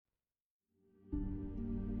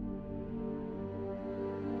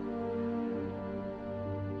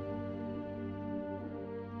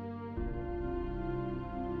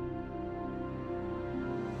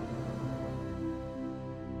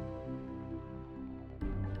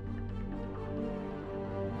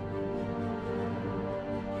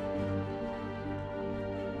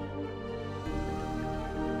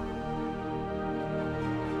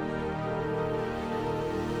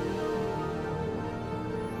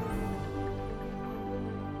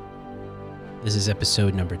This is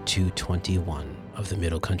episode number 221 of the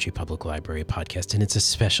Middle Country Public Library podcast, and it's a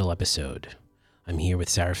special episode. I'm here with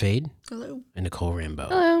Sarah Fade. Hello. And Nicole Rambo.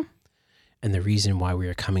 Hello. And the reason why we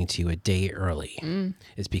are coming to you a day early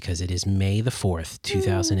is because it is May the 4th,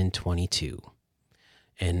 2022.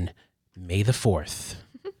 And May the 4th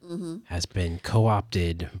has been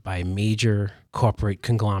co-opted by a major corporate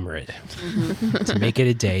conglomerate to make it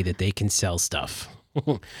a day that they can sell stuff.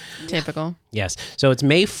 Typical. Yes. So it's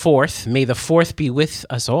May 4th. May the 4th be with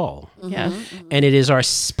us all. Yes. And it is our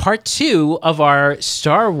part 2 of our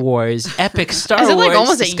Star Wars, epic Star Wars Is it like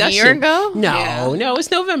almost discussion. a year ago? No, it's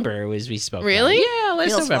November we spoke. Really? Yeah, last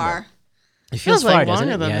Feels November. far. It feels like far, doesn't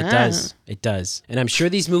longer it? than Yeah, that. it does. It does. And I'm sure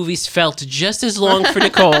these movies felt just as long for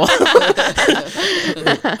Nicole,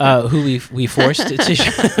 who we forced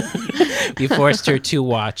to we forced her to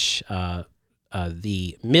watch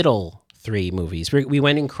the middle 3 movies. We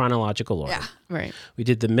went in chronological order. Yeah. Right. We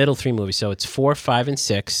did the middle 3 movies. So it's 4, 5, and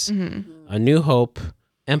 6. A New Hope,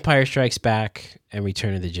 Empire Strikes Back, and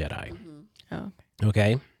Return of the Jedi. Oh.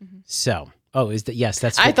 Okay? So, yes,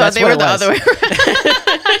 that's I what, thought that's they what were it the was. other way around.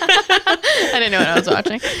 I didn't know what I was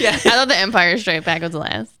watching. I thought the Empire Strikes Back was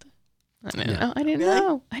last. I didn't know. I didn't Really?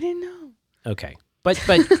 know. I didn't know. Okay. But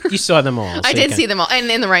you saw them all. I so did you see them all,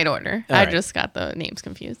 and in the right order. All I right. just got the names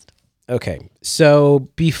confused. Okay. So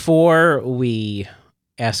before we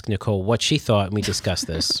ask Nicole what she thought and we discuss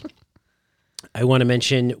this, I want to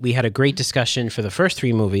mention we had a great discussion for the first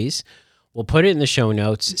 3 movies. We'll put it in the show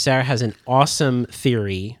notes. Sarah has an awesome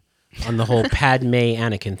theory on the whole Padme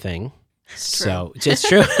Anakin thing. So it's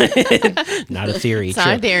true. Not a theory. It's not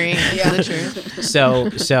a true. theory. It's the truth.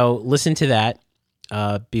 So listen to that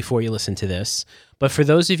before you listen to this. But for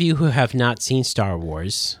those of you who have not seen Star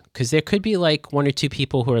Wars, because there could be like 1 or 2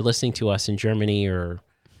 people who are listening to us in Germany or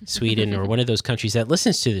Sweden or one of those countries that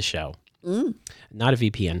listens to the show, not a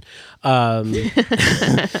VPN,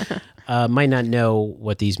 might not know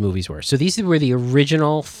what these movies were. So these were the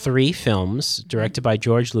original 3 films directed by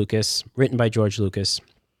George Lucas, written by George Lucas.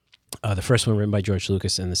 The first one written by George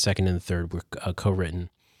Lucas, and the second and the third were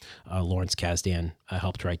co-written. Lawrence Kasdan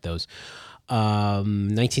helped write those.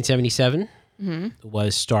 1977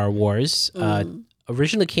 was Star Wars.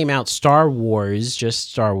 Originally came out Star Wars,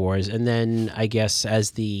 just Star Wars, and then I guess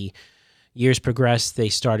as the years progressed, they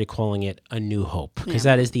started calling it A New Hope, because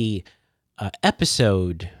that is the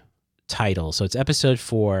episode title. So it's episode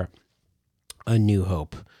 4, A New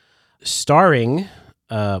Hope, starring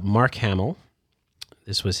Mark Hamill.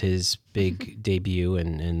 This was his big debut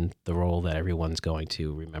and the role that everyone's going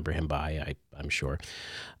to remember him by, I'm sure.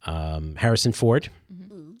 Harrison Ford,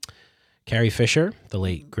 Carrie Fisher, the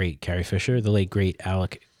late, great Carrie Fisher, the late, great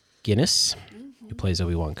Alec Guinness, who plays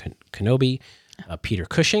Obi-Wan Kenobi, Peter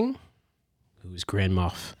Cushing, who's Grand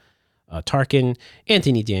Moff Tarkin,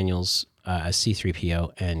 Anthony Daniels as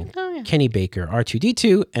C-3PO, and Kenny Baker,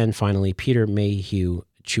 R2-D2, and finally Peter Mayhew,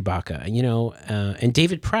 Chewbacca. And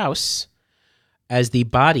David Prowse as the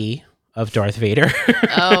body of Darth Vader.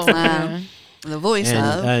 The voice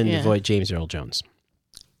and Yeah. the voice James Earl Jones.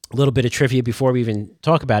 A little bit of trivia before we even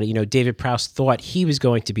talk about it. David Prowse thought he was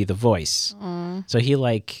going to be the voice. So he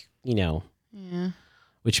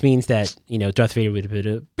which means that, Darth Vader would have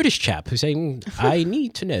been a British chap who's saying, I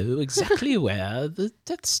need to know exactly where the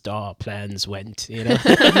Death Star plans went,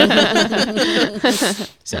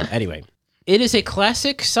 So anyway, it is a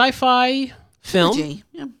classic sci-fi film. G.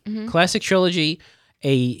 Yeah. Classic trilogy.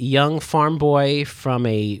 A young farm boy from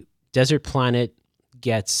a desert planet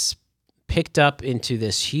gets picked up into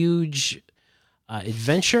this huge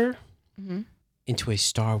adventure, into a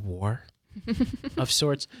Star War of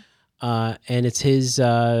sorts, and it's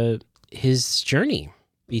his journey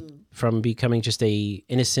from becoming just a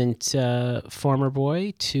innocent farmer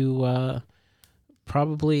boy to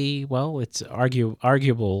probably, it's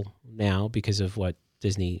arguable now because of what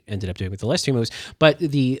Disney ended up doing with the last 3 movies, but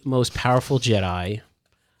the most powerful Jedi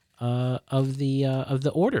of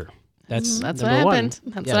the Order. That's That's number what 1. happened.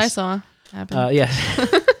 That's what I saw happen. Yeah.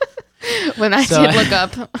 When I So- did look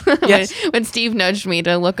up, Yes. when Steve nudged me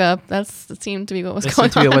to look up, that seemed to be what was That going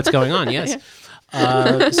seems to be on. what's going on. Yes.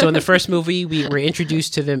 So in the first movie, we were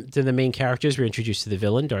introduced to the main characters. We were introduced to the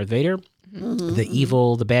villain, Darth Vader,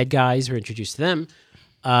 the bad guys. We were introduced to them.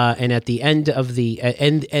 And at the end of the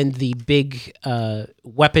the big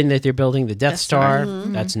weapon that they're building, the Death Star,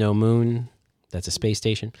 that's no moon, that's a space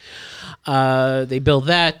station. They build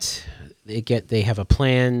that. They have a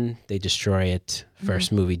plan. They destroy it.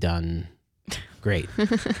 First movie done. Great.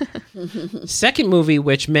 Second movie,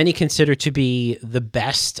 which many consider to be the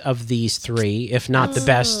best of these 3, if not the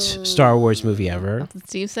best Star Wars movie ever. That's what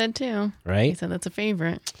Steve said too. He Right? said that's a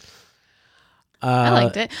favorite. I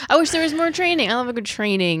liked it. I wish there was more training. I love a good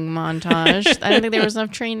training montage. I don't think there was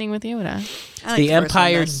enough training with Yoda. The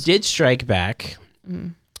Empire did strike back.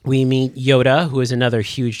 We meet Yoda, who is another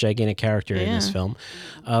huge, gigantic character in this film.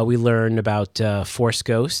 We learn about Force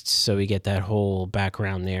ghosts, so we get that whole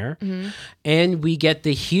background there. And we get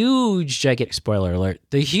the huge, gigantic, spoiler alert,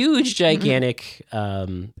 the huge, gigantic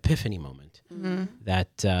epiphany moment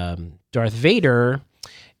that Darth Vader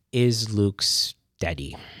is Luke's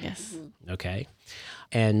daddy. Yes. Okay.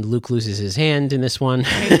 And Luke loses his hand in this one.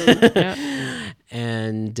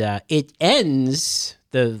 And it ends,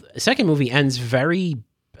 the second movie ends very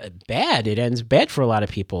bad. It ends bad for a lot of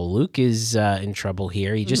people. Luke is in trouble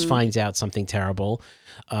here. He just finds out something terrible.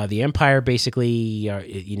 The Empire basically,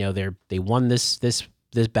 they won this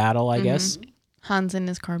battle, I guess. Han's in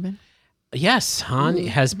his carbon. Yes, Han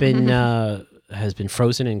has been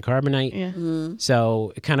frozen in carbonite. Yeah.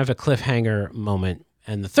 So kind of a cliffhanger moment.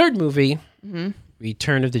 And the third movie,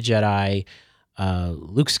 Return of the Jedi.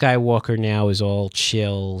 Luke Skywalker now is all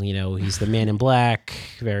chill. He's the man in black.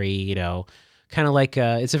 Very, kind of like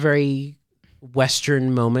it's a very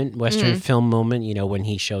Western moment, Western film moment. When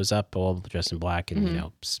he shows up all dressed in black and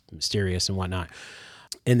mysterious and whatnot.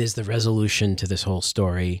 And there's the resolution to this whole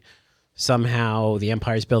story. Somehow the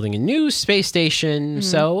Empire's building a new space station.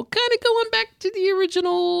 So kind of going back to the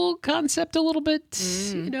original concept a little bit.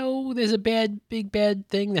 There's a big bad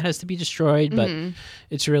thing that has to be destroyed, but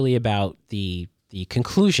it's really about the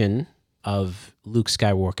conclusion of Luke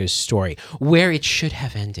Skywalker's story, where it should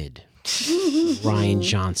have ended. Rian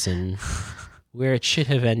Johnson, where it should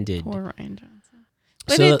have ended. Poor Rian Johnson.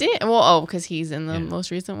 But it did. Well, because he's in the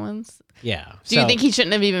most recent ones. Yeah. Do you think he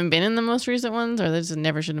shouldn't have even been in the most recent ones, or they just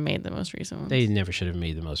never should have made the most recent ones? They never should have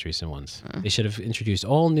made the most recent ones. They should have introduced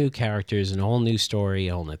all new characters and a whole new story,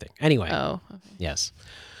 a whole new thing. Anyway. Oh, okay. Yes.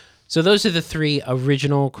 So those are the three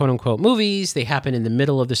original quote-unquote movies. They happen in the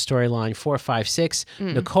middle of the storyline, 4, 5, 6.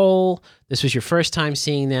 Nicole, this was your first time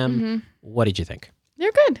seeing them. What did you think?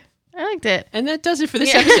 They're good. I liked it. And that does it for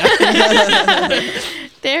this episode.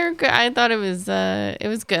 They're good. I thought it was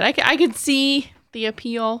good. I could see the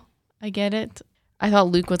appeal. I get it. I thought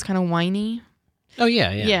Luke was kind of whiny. Oh,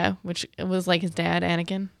 yeah. Yeah, which was like his dad,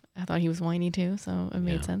 Anakin. I thought he was whiny too, so it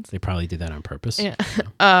made sense. They probably did that on purpose. Yeah.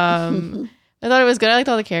 I thought it was good. I liked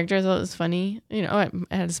all the characters. I thought it was funny. It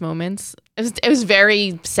had its moments. It was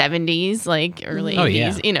very 70s, like early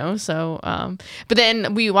 80s, so but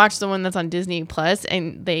then we watched the one that's on Disney Plus,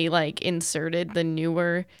 and they like inserted the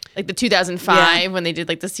newer, like the 2005 when they did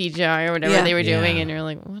like the CGI or whatever they were doing, and you're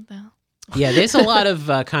like, what the hell? Yeah, there's a lot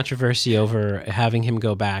of controversy over having him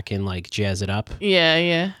go back and like jazz it up.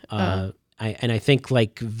 Yeah. I think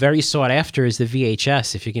like very sought after is the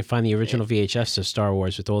VHS. If you can find the original VHS of Star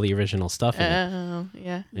Wars with all the original stuff in it. Oh,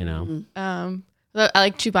 yeah. I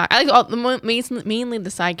like Chewbacca. I like mainly the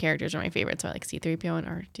side characters are my favorites. So I like C-3PO and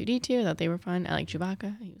R2-D2. I thought they were fun. I like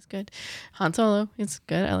Chewbacca. He was good. Han Solo is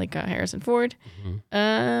good. I like Harrison Ford.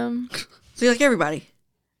 So you like everybody?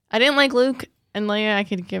 I didn't like Luke and Leia. I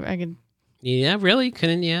could. Yeah, really?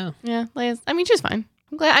 Couldn't, yeah. Yeah, Leia's, I mean, she's fine.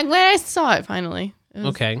 I'm glad I saw it finally.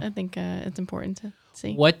 Okay. I think it's important to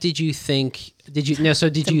see. What did you think?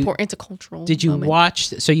 It's a cultural moment.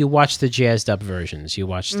 You watched the jazzed up versions. You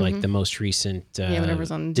watched like the most recent whatever's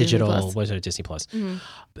on digital, was it Disney Plus?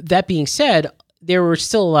 That being said, there were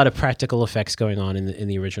still a lot of practical effects going on in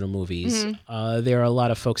the original movies. There are a lot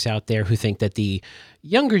of folks out there who think that the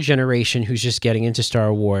younger generation who's just getting into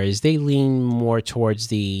Star Wars, they lean more towards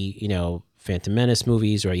the, Phantom Menace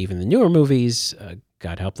movies or even the newer movies,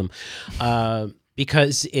 God help them,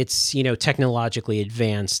 because it's, technologically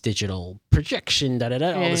advanced digital projection, all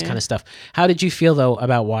this kind of stuff. How did you feel, though,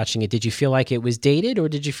 about watching it? Did you feel like it was dated, or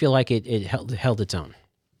did you feel like it held its own?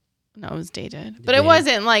 No, it was dated. But it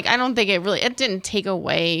wasn't like, I don't think it didn't take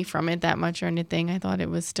away from it that much or anything. I thought it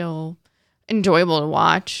was still enjoyable to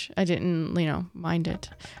watch. I didn't, mind it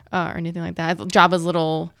or anything like that. Jabba's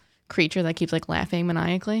little creature that keeps like laughing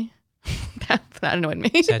maniacally. That annoyed me.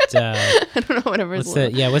 That, I don't know, whatever. What's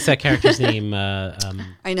that character's name?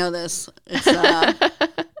 I know this. It's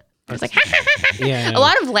It's like, a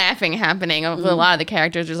lot of laughing happening. A lot of the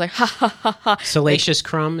characters are just like, ha ha ha ha. Salacious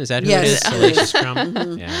Crumb, is that who it is? Salacious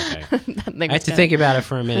Crumb. Yeah, okay. I had to think about it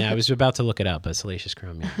for a minute. I was about to look it up, but Salacious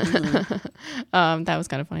Crumb. Yeah. That was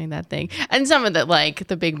kind of funny, that thing. And some of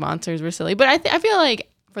the big monsters were silly, but I feel like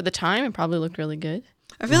for the time it probably looked really good.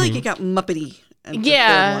 I feel like it got Muppety.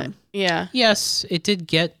 Yeah. Yes, it did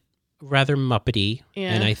get rather Muppety,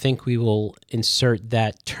 and I think we will insert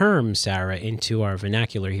that term, Sarah, into our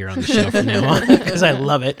vernacular here on the show from now on, because I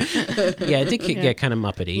love it. Yeah, it did get kind of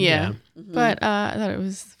Muppety. Yeah. But I thought it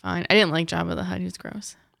was fine. I didn't like Jabba the Hutt. He was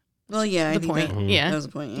gross. Well, yeah, I the think point. that, Yeah. that was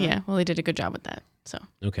the point. Yeah. Well, they did a good job with that. So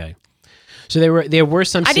Okay. So there were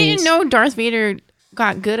some I scenes. didn't know Darth Vader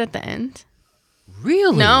got good at the end.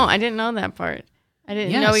 Really? No, I didn't know that part. I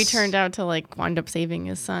didn't know he Yes. turned out to like wind up saving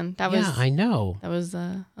his son. That was I know. that was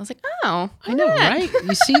I was like, oh, I know, right?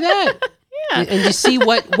 You see that? Yeah. And you see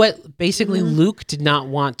what basically Luke did not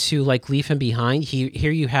want to like leave him behind.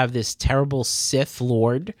 Here you have this terrible Sith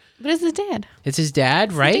Lord. But it's his dad. It's his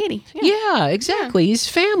dad, right? daddy, Yeah, exactly. He's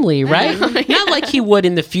family, right? Not like he would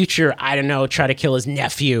in the future, I don't know, try to kill his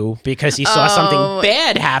nephew because he saw something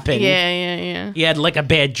bad happen. Yeah. He had like a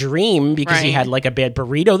bad dream because he Right. had like a bad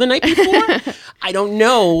burrito the night before. I don't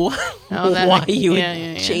know why you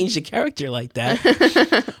would change the character like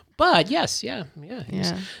that. But yes, yeah.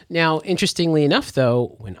 Yeah. Now, interestingly enough,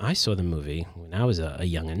 though, when I saw the movie, when I was a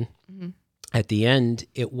youngin', at the end,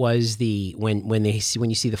 it was the when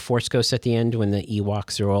you see the Force Ghosts at the end when the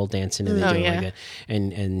Ewoks are all dancing and they do like that,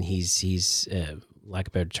 and he's lack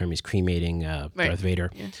of a better term, he's cremating Darth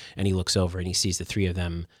Vader, and he looks over and he sees the three of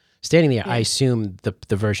them standing there. I assume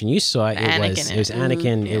the version you saw it was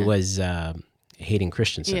Anakin, it was Hayden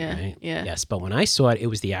Christensen, right? Yeah. Yes, but when I saw it, it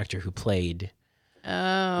was the actor who played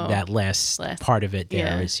that last part of it.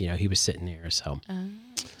 There is, he was sitting there, so.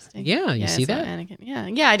 Yeah, you see that? Anakin.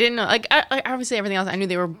 Yeah. I didn't know. Like, I obviously everything else. I knew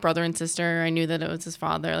they were brother and sister. I knew that it was his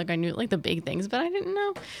father. Like, I knew like the big things, but I didn't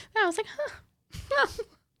know. I was like, that's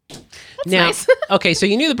nice. Okay, so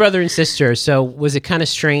you knew the brother and sister. So was it kind of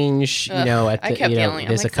strange? At the, I kept yelling.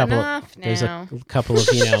 There's like, a couple. There's a couple of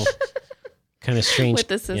kind of strange with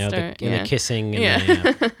the sister, the kissing.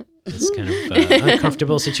 And it's kind of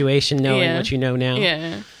uncomfortable situation knowing what you know now.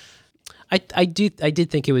 Yeah. I did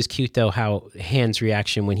think it was cute though how Han's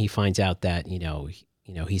reaction when he finds out that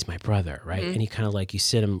he's my brother, right? And he kind of like you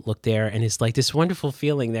sit him look there and it's like this wonderful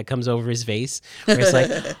feeling that comes over his face where it's like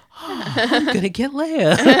I'm gonna get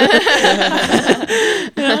Leia.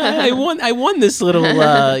 I won this little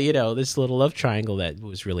this little love triangle that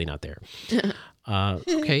was really not there.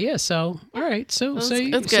 Okay, yeah. So all right, so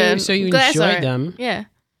you enjoyed them, yeah.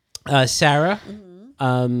 Sarah.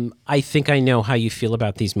 I think I know how you feel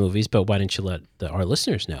about these movies, but why don't you let our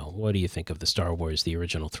listeners know? What do you think of the Star Wars, the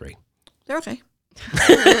original 3? They're okay. You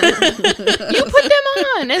put them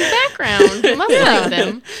on as background. You must like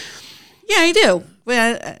them. Yeah, I do.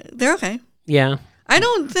 But they're okay. Yeah. I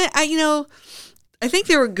don't think I think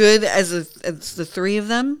they were good as the three of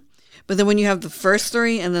them, but then when you have the first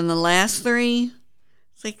three and then the last three,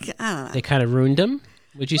 it's like I don't know. They kind of ruined them.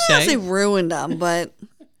 Would you say? I don't say ruined them, but.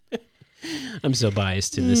 I'm so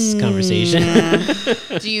biased to this conversation.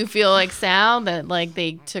 Do you feel like Sal that like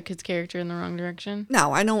they took his character in the wrong direction?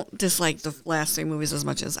 No, I don't dislike the last three movies as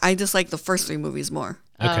much as I dislike the first three movies more.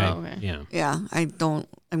 Okay. Yeah. Yeah, I don't.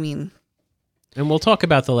 I mean, and we'll talk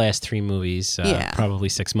about the last 3 movies probably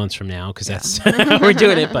 6 months from now because that's how we're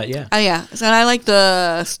doing it. But yeah. Yeah. So I like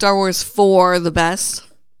the Star Wars 4 the best.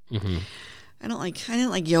 Mm-hmm. I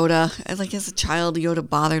didn't like Yoda. As a child, Yoda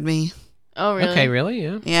bothered me. Oh, really? Okay, really?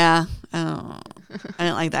 Yeah. Yeah. I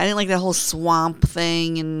didn't like that. I didn't like that whole swamp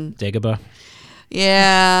thing and Dagobah.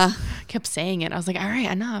 Yeah. I kept saying it. I was like, all right,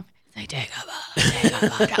 enough. Say Dagobah.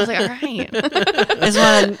 I was like, all right. I just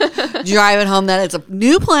want to drive it home that it's a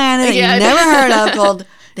new planet that you never heard of called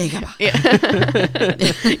Dagobah.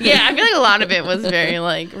 Yeah, I feel like a lot of it was very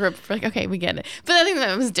like okay, we get it. But I think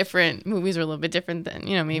that was different. Movies are a little bit different than,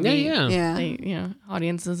 maybe Yeah.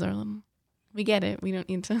 audiences are a little, we get it. We don't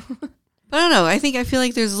need to. But I don't know. I feel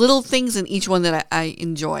like there's little things in each one that I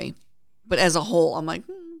enjoy. But as a whole, I'm like,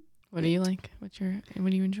 What do you like? What do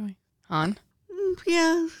you enjoy? Han?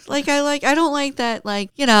 Yeah. I don't like that,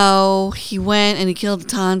 he went and he killed the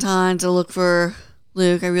Tauntaun to look for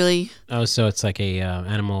Luke. Oh, so it's like a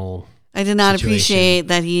animal. I did not situation. appreciate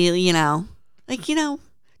that he,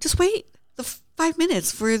 just wait the 5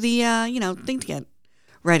 minutes for the, thing to get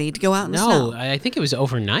ready to go out in the snow. No, I think it was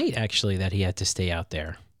overnight actually that he had to stay out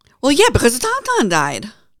there. Well, yeah, because the Tauntaun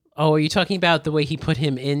died. Oh, are you talking about the way he put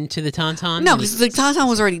him into the Tauntaun? No, because the Tauntaun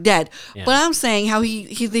was already dead. Yeah. But I'm saying how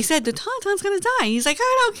they said the Tauntaun's going to die. He's like,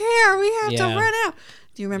 I don't care. We have to run out.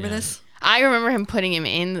 Do you remember this? I remember him putting him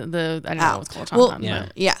in the, I don't know what it's called, Tauntaun. Well,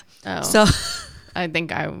 but, yeah. Oh. So I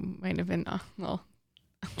think I might have been, doing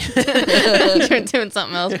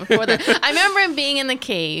something else before that. I remember him being in the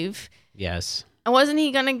cave. Yes. Wasn't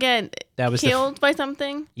he gonna get killed by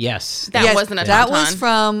something? Yes. That wasn't a Tauntaun. That was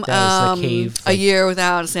from the cave, A Year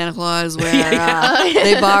Without a Santa Claus, where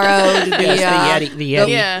they borrowed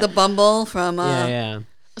the Bumble from.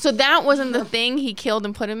 So that wasn't the thing he killed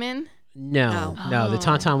and put him in? No. The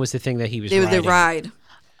Tauntaun was the thing that he was they riding. ride.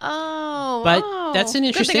 But that's an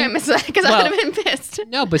interesting. Good thing I missed that because I would have been pissed.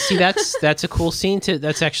 No, but see, that's a cool scene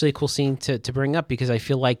that's actually a cool scene to bring up, because I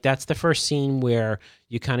feel like that's the first scene where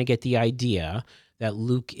you kind of get the idea that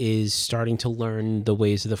Luke is starting to learn the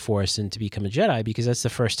ways of the Force and to become a Jedi, because that's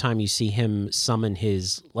the first time you see him summon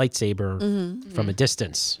his lightsaber from a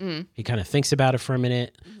distance. Mm-hmm. He kind of thinks about it for a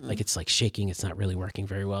minute, like it's like shaking, it's not really working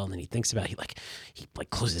very well, and then he thinks about it, he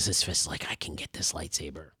closes his fist like, I can get this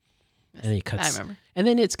lightsaber. And then he cuts. I remember. And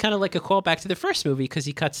then it's kind of like a callback to the first movie, because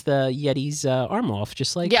he cuts the Yeti's arm off,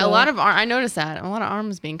 just like a lot of I noticed that a lot of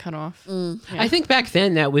arms being cut off. Yeah. I think back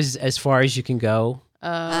then that was as far as you can go.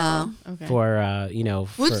 Okay. For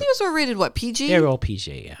these were rated what, PG? They're all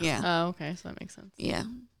PG, yeah. Yeah. Oh, okay, so that makes sense. Yeah.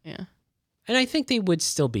 Yeah. And I think they would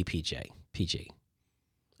still be PG.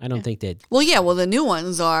 I don't think they'd. Well, yeah. Well, the new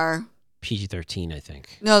ones are PG-13, I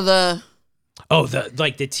think. No, the. Oh, the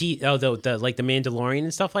like the Mandalorian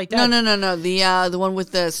and stuff like that. No. The one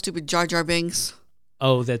with the stupid Jar Jar Binks.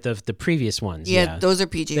 Oh, the previous ones. Yeah, those are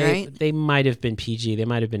PG, right? They might have been PG. They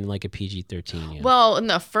might have been like a PG-13. Yeah. Well, in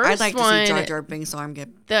the first one, I'd like to see Jar Jar Binks' arm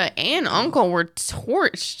get. The aunt and uncle were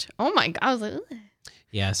torched. Oh my god! I was like, ugh.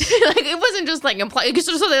 Yes. Like it wasn't just like implied. You just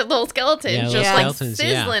saw the little skeletons, like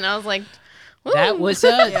sizzling. I was like. Ooh. That was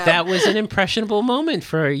an impressionable moment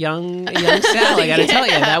for a young Sal. I got to tell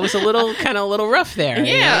you, that was a little rough there.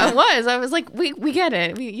 Yeah, it was. I was like, we get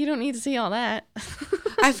it. You don't need to see all that.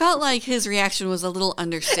 I felt like his reaction was a little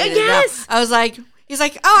understated. Yes, I was like. He's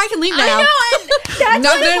like, oh, I can leave now. I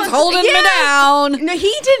know. Nothing's holding me down. No,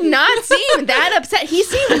 he did not seem that upset. He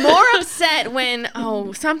seemed more upset when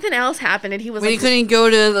something else happened, and he was when he couldn't go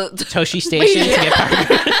to the Toshi station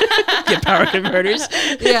to get power converters.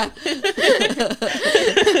 Yeah.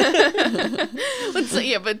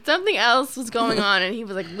 But something else was going on, and he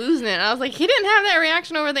was like losing it. And I was like, he didn't have that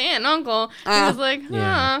reaction over the aunt and uncle. He was like, well,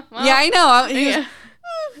 yeah, I know.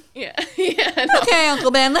 Yeah. Okay,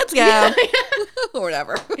 Uncle Ben, let's go. Or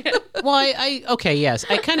whatever. Yeah. Well, yes.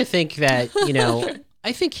 I kind of think that,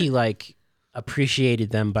 I think he appreciated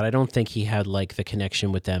them, but I don't think he had the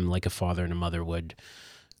connection with them like a father and a mother would,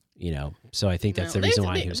 So I think that's the reason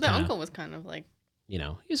why he was the uncle was kind of like, he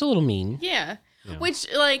was a little mean. Yeah. Which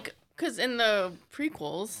because in the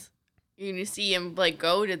prequels, you see him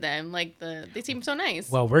go to them they seem so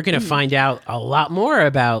nice. Well, we're gonna find out a lot more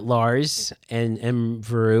about Lars and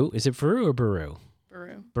Beru. Is it Beru or Beru?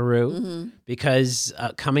 Beru. Because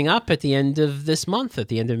coming up at the end of this month, at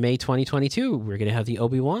the end of May 2022, we're gonna have the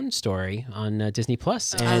Obi-Wan story on Disney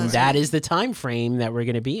Plus, and that is the time frame that we're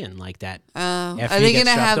gonna be in, like that. Are they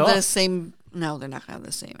gonna have the same? No, they're not gonna have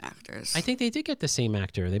the same actors. I think they did get the same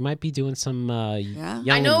actor. They might be doing some. Young...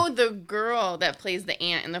 I know the girl that plays the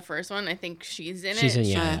aunt in the first one. I think she's in it. She's in,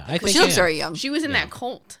 yeah. I think she looks very young. She was in that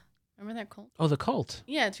cult. Remember that cult? Oh, the cult.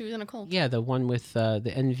 Yeah, she was in a cult. Yeah, the one with the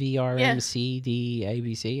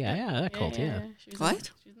NVRMCDABC. Yeah, that cult. Yeah. She was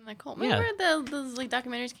in that cult. Remember those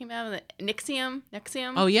documentaries came out of the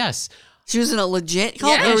NXIVM? Oh yes. She was in a legit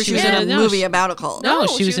cult, or she was in a movie about a cult. No,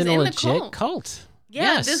 she was in a legit cult.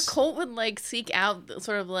 Yeah, this cult would seek out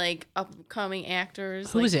sort of upcoming actors.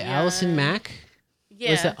 Who was it? Allison Mack?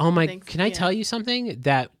 Yeah. Can I tell you something?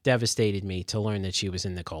 That devastated me to learn that she was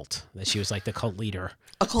in the cult. That she was the cult leader.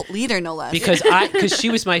 A cult leader, no less. Because she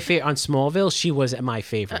was my favorite on Smallville. She was my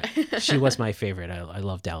favorite. She was my favorite. I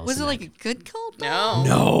loved Allison. Was it Mack. a good cult?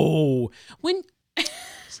 No.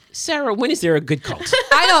 Sarah, when is there a good cult?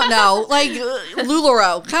 I don't know.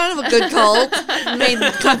 LuLaRoe, kind of a good cult. Made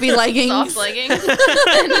comfy leggings. Soft leggings?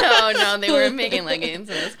 No, they were making leggings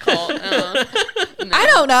in this cult. No. I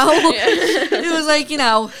don't know. Yeah. It was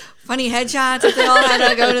funny headshots if they all had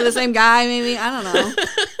to go to the same guy, maybe. I don't know.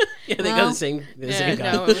 Yeah, they go to the same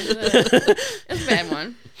guy. No, it was a bad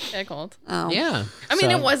one. Bad cult. Oh. Yeah. I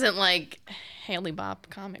mean, it wasn't Haley Bop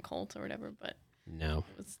comic cult or whatever, but... No.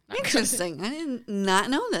 It was not interesting. I did not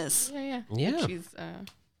know this. Yeah. She's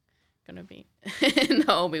gonna be in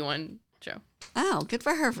the Obi-Wan show. Oh, good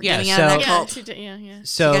for her for getting out of that cult. She did, yeah.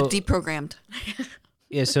 So she got deprogrammed.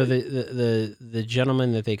 Yeah. So the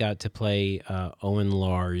gentleman that they got to play Owen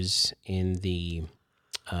Lars in the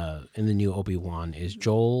new Obi-Wan is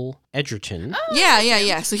Joel Edgerton. Oh,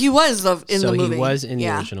 yeah. So he was in the movie. So he was in the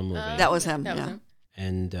original movie. That was him. That was him.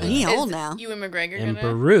 And he's old now. Ewan McGregor. And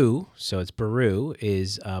Beru, Beru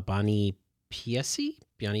is Bonnie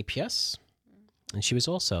Piesse, and she was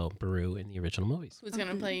also Beru in the original movies. Who's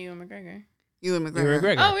gonna play Ewan McGregor? Ewan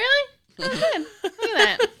McGregor. Oh, really? Oh, good. Look at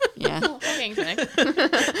that. Yeah.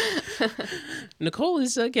 Nicole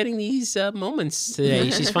is getting these moments today.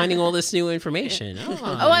 She's finding all this new information.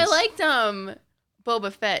 I liked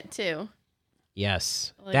Boba Fett too.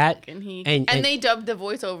 Yes, Like, that and they dubbed the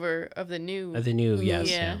voiceover of the new. Yes,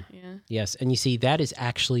 yeah. Yes, and you see that is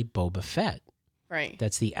actually Boba Fett. Right.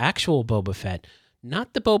 That's the actual Boba Fett,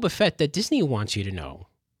 not the Boba Fett that Disney wants you to know.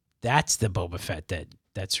 That's the Boba Fett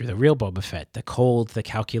that's the real Boba Fett, the cold, the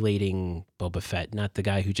calculating Boba Fett, not the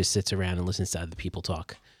guy who just sits around and listens to other people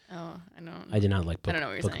talk. Oh, I don't. I did not like. I don't know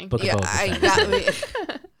what you're saying. Book of Boba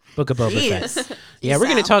Fett. Book of Boba Fett. Yeah, we're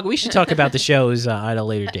gonna talk. We should talk about the shows at a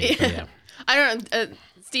later date. But yeah. I don't know.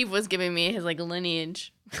 Steve was giving me his like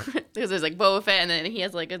lineage because there's like Boba Fett, and then he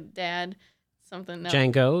has like a dad, something. No.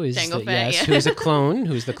 Django is Jango the, Fett, yes, who's a clone.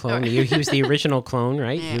 Who's the clone? He was the original clone,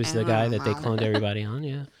 right? Yeah, He was the guy that they cloned everybody on.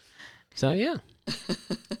 Yeah. So yeah.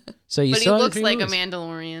 So you but saw he looks like movies. a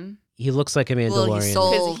Mandalorian. He looks like a Mandalorian Well, he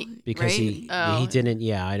stole, because right? he didn't.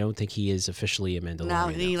 Yeah, I don't think he is officially a Mandalorian. No,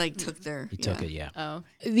 he like took their. He took it. Yeah. Oh.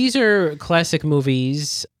 These are classic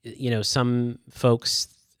movies. You know, some folks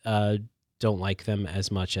don't like them as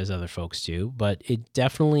much as other folks do, but it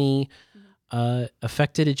definitely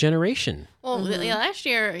affected a generation. Well, yeah, last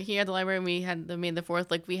year here at the library we had the May the 4th.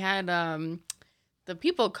 Like we had the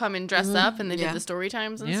people come and dress up and they did the story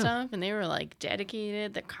times and stuff, and they were like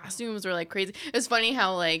dedicated. The costumes were like crazy. It was funny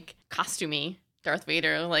how like costumey Darth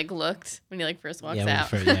Vader like looked when he like first walks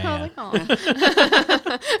out. I was like, oh,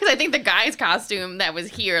 because I think the guy's costume that was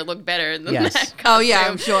here looked better than that costume. Oh yeah,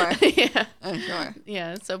 I'm sure. Yeah, I'm sure.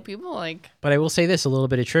 Yeah. So people like. But I will say this: a little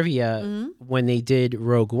bit of trivia. When they did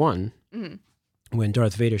Rogue One, when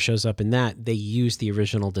Darth Vader shows up in that, they used the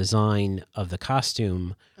original design of the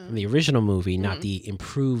costume from the original movie, not the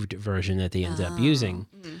improved version that they ended up using.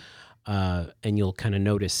 And you'll kind of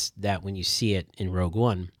notice that when you see it in Rogue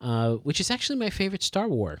One, which is actually my favorite Star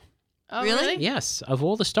Wars. Oh, really? Yes, of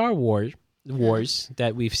all the Star Wars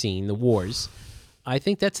that we've seen, the wars, I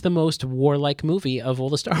think that's the most warlike movie of all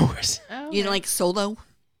the Star Wars. Oh, You didn't like Solo?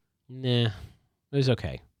 Nah, it was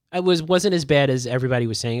okay. It wasn't as bad as everybody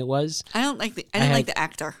was saying it was. I didn't like the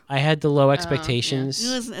actor. I had the low expectations.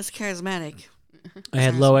 He wasn't as charismatic. I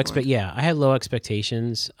had low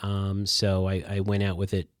expectations. So I went out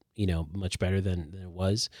with it, much better than it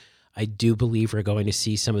was. I do believe we're going to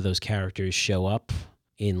see some of those characters show up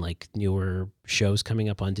in like newer shows coming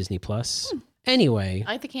up on Disney Plus. Anyway,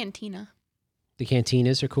 I like the cantina. The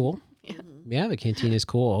cantinas are cool. Yeah. Yeah, the cantina is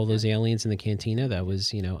cool. All those aliens in the cantina. That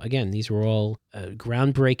was, again, these were all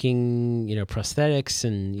groundbreaking, prosthetics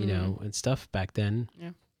and and stuff back then. Yeah,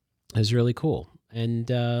 it was really cool. And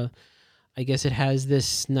I guess it has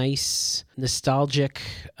this nice nostalgic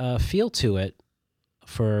feel to it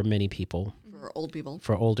for many people. For old people.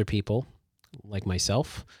 For older people, like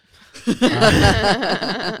myself. I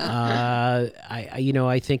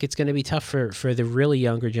think it's going to be tough for the really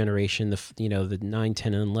younger generation, the 9,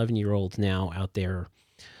 10, and 11-year-olds now out there.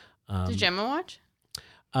 Did Gemma watch?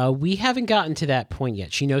 We haven't gotten to that point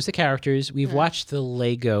yet. She knows the characters. We've watched the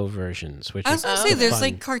Lego versions, which I was going to say there's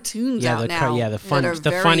like cartoons out now. The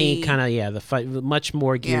funny kind of much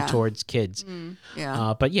more geared towards kids.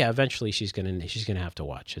 Yeah. But yeah, eventually she's gonna have to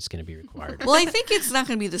watch. It's gonna be required. Well, I think it's not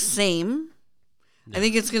going to be the same. No. I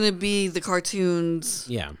think it's going to be the cartoons.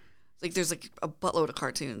 Yeah. Like there's like a buttload of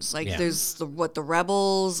cartoons. Like there's the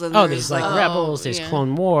Rebels and there's like Rebels. There's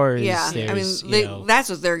Clone Wars. Yeah, I mean that's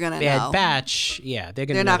what they're gonna know. Bad Batch. Yeah,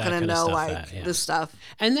 they're not gonna know like this stuff.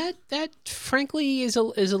 And that frankly is a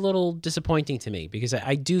little disappointing to me because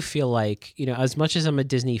I do feel like as much as I'm a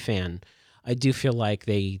Disney fan, I do feel like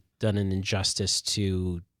they done an injustice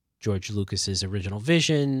to George Lucas's original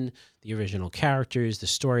vision, the original characters, the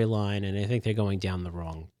storyline, and I think they're going down the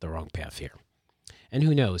wrong path here. And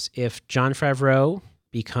who knows, if Jon Favreau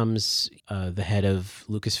becomes the head of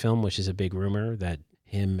Lucasfilm, which is a big rumor that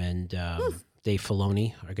him and Dave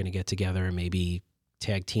Filoni are going to get together and maybe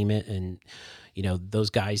tag team it. And, those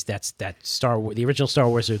guys, that's Star Wars, the original Star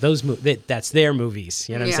Wars, are those that's their movies.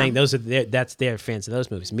 You know what I'm saying? That's their fans of those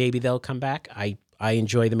movies. Maybe they'll come back. I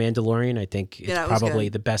enjoy The Mandalorian. I think it's probably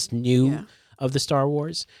the best new of the Star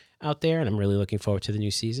Wars out there. And I'm really looking forward to the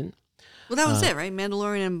new season. Well, that was it, right?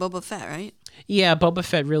 Mandalorian and Boba Fett, right? Yeah, Boba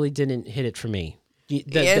Fett really didn't hit it for me.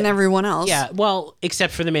 And everyone else. Yeah, well,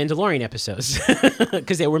 except for the Mandalorian episodes.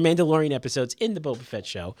 Because there were Mandalorian episodes in the Boba Fett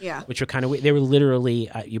show. Yeah. Which were kind of weird. They were literally,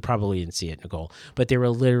 you probably didn't see it, Nicole, but they were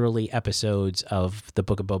literally episodes of the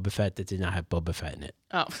Book of Boba Fett that did not have Boba Fett in it.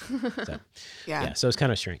 Oh. So it's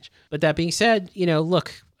kind of strange. But that being said,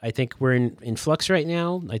 look, I think we're in flux right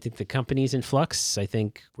now. I think the company's in flux. I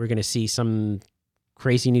think we're going to see some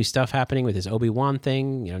crazy new stuff happening with this Obi-Wan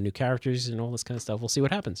thing, new characters and all this kind of stuff. We'll see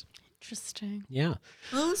what happens. Interesting. Yeah.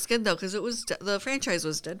 Well, it's good though because it was the franchise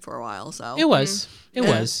was dead for a while. So it was. It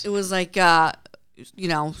was. It was like there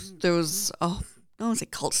was not don't want to say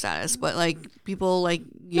cult status, but like people like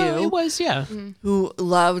you. No, it was, yeah. Who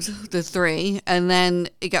loved the 3, and then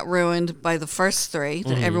it got ruined by the first 3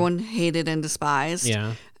 that everyone hated and despised.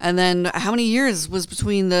 Yeah. And then how many years was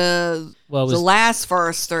between the last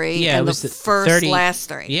first 3 and the first 30, last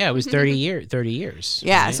 3? Yeah, it was 30 years.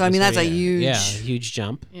 Yeah, right? so I mean that's a huge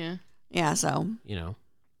jump. Yeah. Yeah, so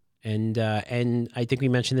and I think we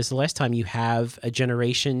mentioned this the last time. You have a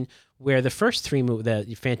generation where the first 3 movies,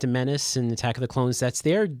 the Phantom Menace and Attack of the Clones, that's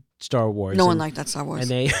their Star Wars. No one liked that Star Wars. And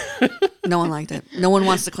they no one liked it. No one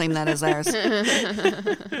wants to claim that as theirs.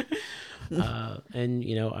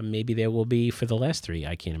 And maybe there will be for the last 3.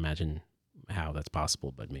 I can't imagine how that's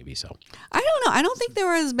possible, but maybe so. I don't know. I don't think they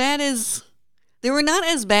were not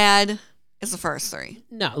as bad as the first 3.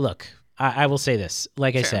 No, look, I will say this.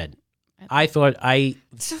 Like I said, I thought the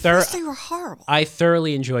first 3 were horrible. I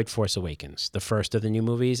thoroughly enjoyed Force Awakens, the first of the new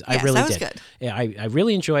movies. Yes, I really that was did. Good. Yeah, I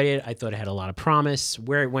really enjoyed it. I thought it had a lot of promise.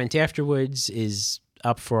 Where it went afterwards is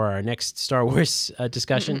up for our next Star Wars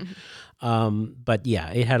discussion. But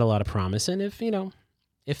yeah, it had a lot of promise. And if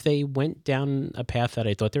they went down a path that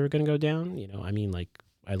I thought they were going to go down, I mean, like,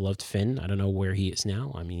 I loved Finn. I don't know where he is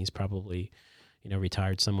now. I mean, he's probably,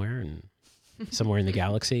 retired somewhere and somewhere in the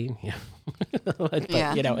galaxy. Yeah. But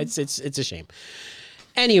it's a shame.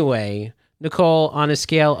 Anyway, Nicole, on a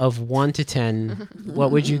scale of 1 to 10,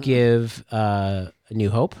 what would you give A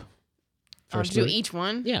New Hope? First do each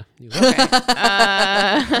one? Yeah. Okay.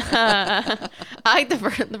 I like the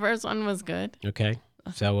first one was good. Okay.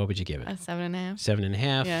 So what would you give it? 7.5.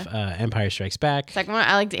 7.5. Yeah. Empire Strikes Back. Second one,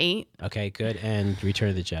 I liked 8. Okay, good. And Return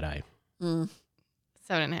of the Jedi. 7.5.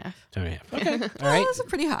 7.5. Okay. All right. Those are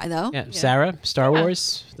pretty high though. Yeah. Sarah, Star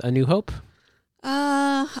Wars, A New Hope.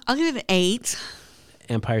 I'll give it an 8.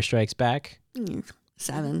 Empire Strikes Back.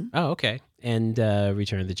 7. Oh, okay. And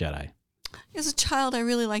Return of the Jedi. As a child, I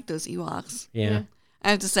really liked those Ewoks. Yeah. I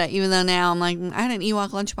have to say, even though now I'm like, I had an Ewok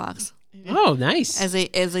lunchbox. Oh, nice. As a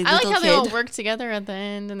little I like how kid. they all worked together at the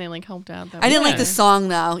end and they like helped out. I didn't like the song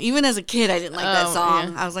though. Even as a kid, I didn't like that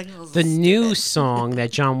song. Yeah. I was like, the new song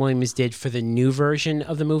that John Williams did for the new version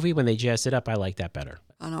of the movie when they jazzed it up, I like that better.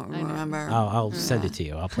 I don't remember. I'll send it to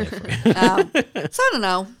you. I'll play it for you. So I don't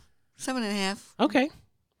know. 7.5. Okay.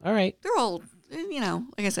 All right. They're old.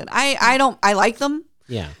 Like I said, I like them.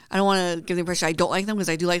 Yeah. I don't want to give the impression I don't like them because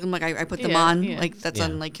I do like them. Like I put them on. Yeah. Like that's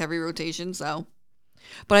on like heavy rotation. So,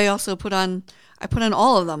 but I also put on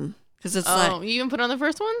all of them because it's like. Oh, you even put on the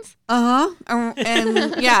first ones?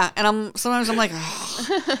 And yeah, and sometimes I'm like,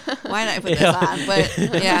 why did I put this on? But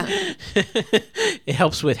yeah, it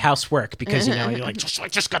helps with housework because you're like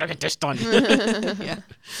just gotta get this done. yeah.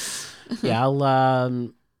 Yeah,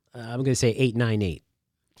 I'm gonna say 8, 9, 8.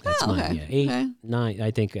 That's mine. Okay. Yeah, 8, Okay. 9. I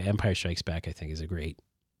think Empire Strikes Back. I think is a great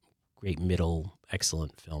middle,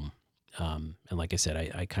 excellent film. And like I said,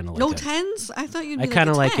 I kind of like No that. 10s. I thought you'd. I Be kind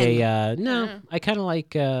of like like a no. I kind of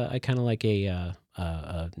like a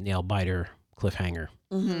nail biter cliffhanger.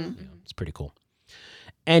 Mm-hmm. It's pretty cool.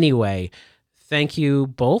 Anyway, thank you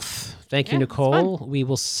both. Thank you, Nicole. We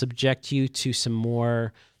will subject you to some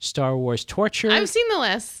more Star Wars torture. I've seen the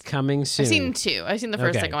last. Coming soon. I've seen 2. I've seen the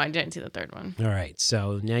first, Okay. second one. I didn't see the third one. All right.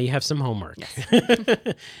 So now you have some homework. I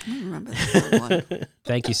don't remember the third one.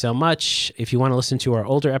 Thank you so much. If you want to listen to our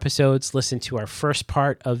older episodes, listen to our first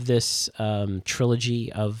part of this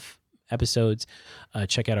trilogy of episodes.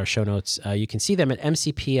 Check out our show notes. You can see them at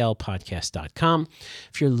mcplpodcast.com.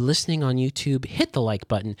 If you're listening on YouTube, hit the like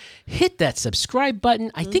button, hit that subscribe button.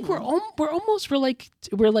 I think we're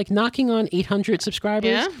like knocking on 800 subscribers.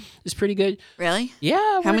 Yeah. It's pretty good. Really?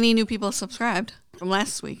 Yeah. How many new people subscribed from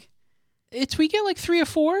last week? We get like 3 or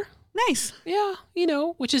 4. Nice. Yeah,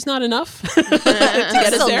 which is not enough to get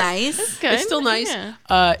us Still there. nice. Good. It's still nice.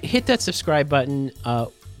 Yeah. Hit that subscribe button.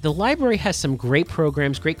 The library has some great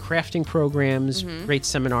programs, great crafting programs, great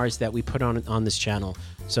seminars that we put on this channel.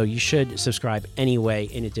 So you should subscribe anyway,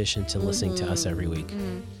 in addition to listening to us every week.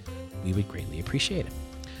 We would greatly appreciate it.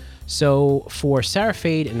 So for Sarah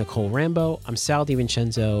Fade and Nicole Rambo, I'm Sal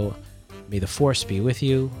DiVincenzo. May the Force be with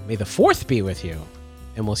you. May the Fourth be with you.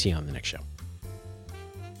 And we'll see you on the next show.